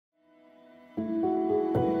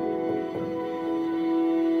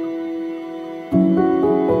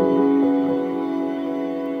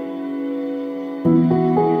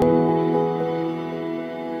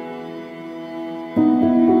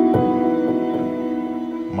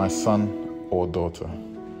my son or daughter,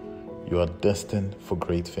 you are destined for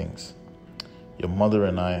great things. Your mother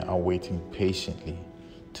and I are waiting patiently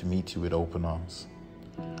to meet you with open arms.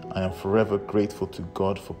 I am forever grateful to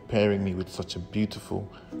God for pairing me with such a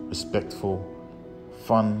beautiful, respectful,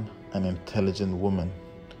 fun, and intelligent woman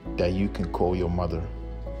that you can call your mother.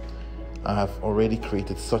 I have already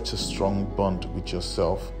created such a strong bond with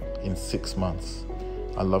yourself in 6 months.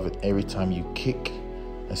 I love it every time you kick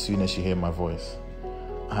as soon as you hear my voice.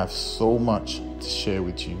 I have so much to share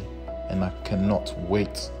with you, and I cannot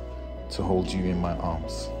wait to hold you in my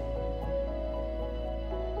arms.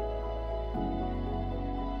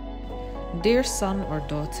 Dear son or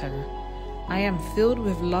daughter, I am filled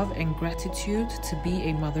with love and gratitude to be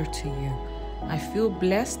a mother to you. I feel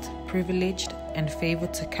blessed, privileged, and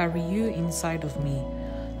favored to carry you inside of me.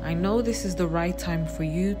 I know this is the right time for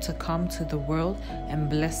you to come to the world and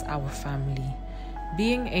bless our family.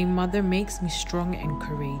 Being a mother makes me strong and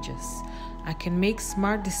courageous. I can make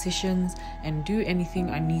smart decisions and do anything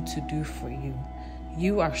I need to do for you.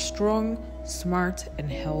 You are strong, smart, and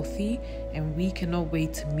healthy, and we cannot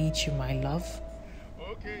wait to meet you, my love.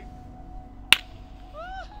 Okay.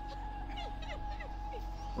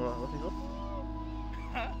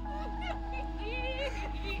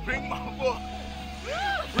 Bring my book.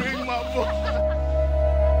 Bring my book.